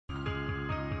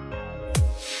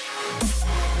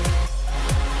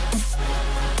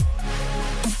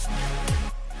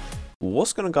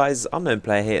What's going on, guys? Unknown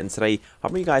Player here, and today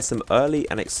I'm bringing you guys some early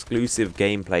and exclusive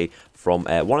gameplay from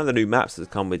one of the new maps that's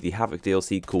come with the Havoc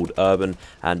DLC called Urban.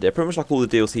 And pretty much like all the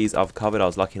DLCs I've covered, I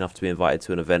was lucky enough to be invited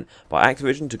to an event by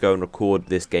Activision to go and record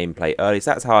this gameplay early.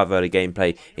 So that's how I have early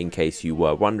gameplay, in case you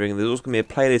were wondering. And there's also going to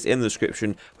be a playlist in the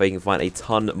description where you can find a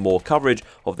ton more coverage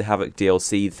of the Havoc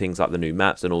DLC, things like the new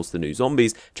maps and also the new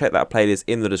zombies. Check that playlist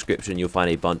in the description, you'll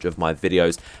find a bunch of my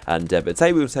videos. And but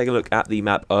today we will take a look at the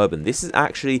map Urban. This is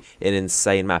actually an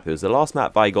insane map. It was the last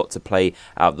map I got to play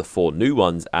out of the 4 new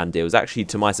ones, and it was actually,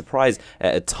 to my surprise,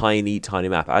 a tiny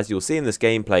map. As you'll see in this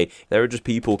gameplay, there are just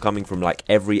people coming from like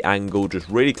every angle, just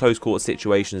really close quarters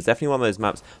situations. Definitely one of those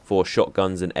maps for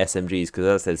shotguns and SMGs, because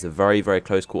as I said, it's a very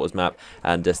close quarters map.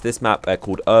 And this map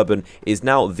called Urban is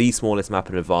now the smallest map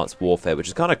in Advanced Warfare, which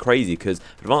is kind of crazy because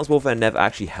Advanced Warfare never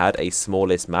actually had a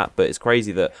smallest map, but it's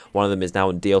crazy that one of them is now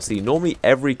in DLC. Normally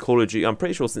every Call of Duty, I'm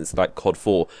pretty sure since like COD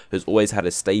 4, has always had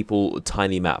a staple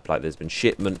tiny map. Like there's been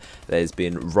Shipment, there's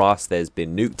been Rust, there's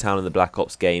been Nuketown in the Black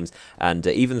Ops games, and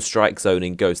even Strike Zone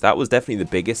in Ghost. That was definitely the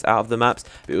biggest out of the maps,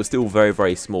 but it was still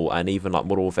very small. And even like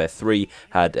Modern Warfare 3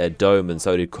 had a Dome, and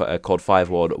so did COD 5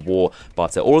 World at War.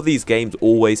 But all of these games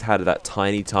always had that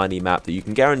tiny map that you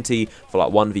can guarantee for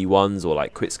like 1v1s or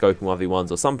like quick scoping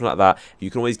 1v1s or something like that. You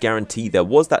can always guarantee there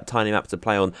was that tiny map to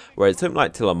play on, whereas it took me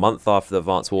like till a month after the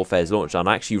Advanced Warfare's launch and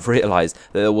I actually realised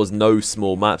that there was no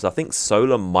small maps. I think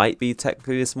Solar might be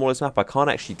technically the smallest map. I can't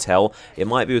actually tell. It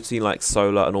might be between like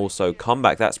Solar and also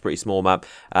Comeback. That's a pretty small map,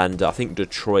 and I think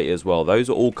Detroit as well. Those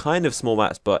are all kind of small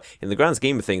maps, but in the grand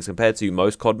scheme of things, compared to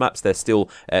most COD maps, they're still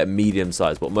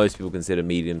medium-sized, what most people consider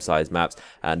medium-sized maps.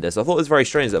 And so I thought it was very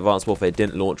strange that Advanced Warfare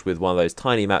didn't launch with one of those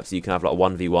tiny maps that you can have like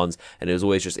 1v1s, and it was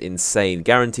always just insane,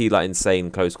 guaranteed like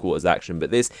insane close quarters action.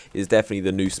 But this is definitely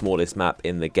the new smallest map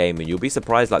in the game, and you'll be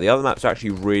surprised, like the other maps are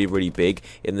actually really big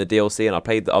in the DLC, and I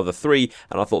played the other 3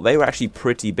 and I thought they were actually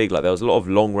pretty big. Like there was a lot of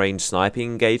long-range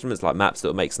sniping engagements, like maps that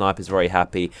would make snipers very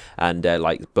happy, and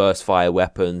like burst fire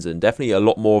weapons, and definitely a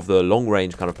lot more of the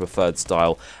long-range kind of preferred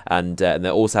style. And they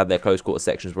also had their close quarter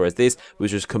sections, whereas this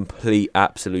was just complete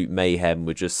absolute mayhem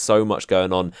with just so much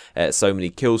going on, so many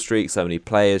kill streaks, so many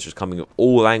players just coming at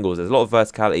all angles. There's a lot of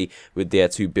verticality with the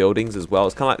 2 buildings as well.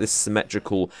 It's kind of like this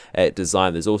symmetrical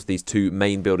design. There's also these 2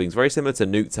 main buildings, very similar to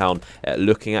Nuketown,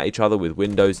 looking at each other with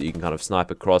windows that you can kind of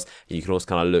snipe across. And you can also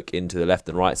kind of look into the left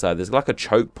and right side. There's like a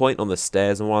choke point on the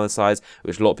stairs on one of the sides,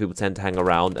 which a lot of people tend to hang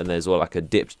around, and there's all like a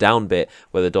dipped down bit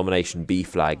where the Domination B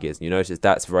flag is. And you notice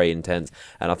that's very intense.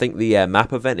 And I think the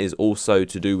map event is also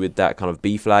to do with that kind of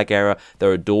B flag area.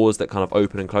 There are doors that kind of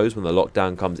open and close when the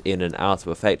lockdown comes in and out of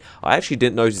effect. I actually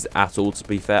didn't notice at all, to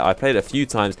be fair. I played it a few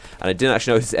times and I didn't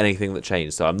actually notice anything that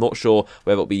changed, so I'm not sure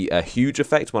whether it'll be a huge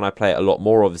effect when I play it a lot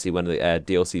more, obviously when the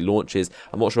DLC launches.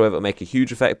 I'm not sure whether it'll make a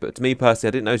huge effect, but to me personally,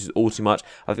 I didn't notice all too much.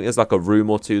 I think there's like a room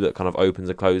or 2 that kind of opens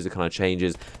and closes, it kind of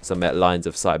changes some lines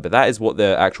of sight, but that is what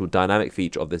the actual dynamic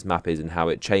feature of this map is and how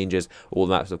it changes. All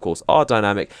the maps, of course, are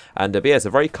dynamic, and but yeah, it's a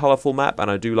very colourful map, and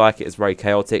I do like it. It's very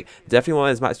chaotic. Definitely one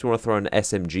of those maps you want to throw an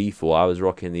SMG for. I was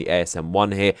rocking the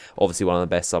ASM-1 here, obviously one of the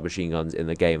best submachine guns in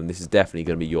the game, and this is definitely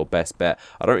going to be your best bet.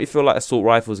 I don't really feel like assault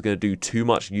rifles are going to do too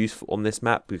much use on this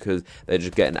map because they're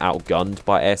just getting outgunned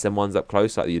by ASM-1s up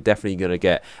close. Like you're definitely going to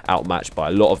get outmatched by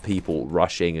a lot of people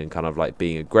rushing and kind of like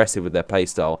being aggressive with their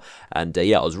playstyle. And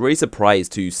yeah, I was really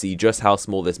surprised to see just how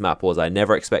small this map was. I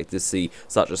never expected to see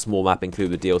such a small map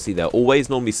include the DLC. They're always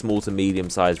normally small to medium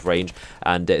sized range,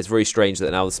 and it's very strange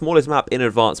that now the smallest map in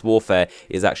Advanced Warfare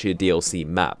is actually a DLC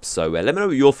map. So let me know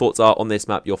what your thoughts are on this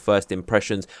map, your first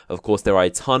impressions. Of course, there are a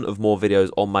ton of more videos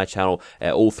on my channel.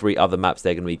 All 3 other maps,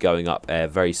 they're going to be going up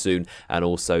very soon, and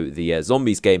also the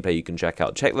zombies gameplay you can check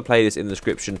out. Check the playlist in the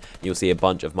description. You'll see a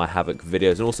bunch of my Havoc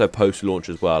videos, and also post-launch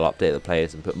as well. I'll update the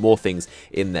playlist and put more things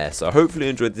in there. So hopefully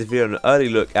you enjoyed this video and an early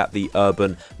look at the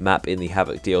Urban map in the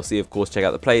Havoc DLC. Of course, check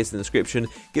out the playlist in the description.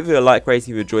 Give it a like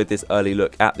rating if you enjoyed this early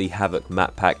look at the Havoc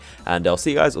map pack, and I'll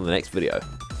see you guys on the next video.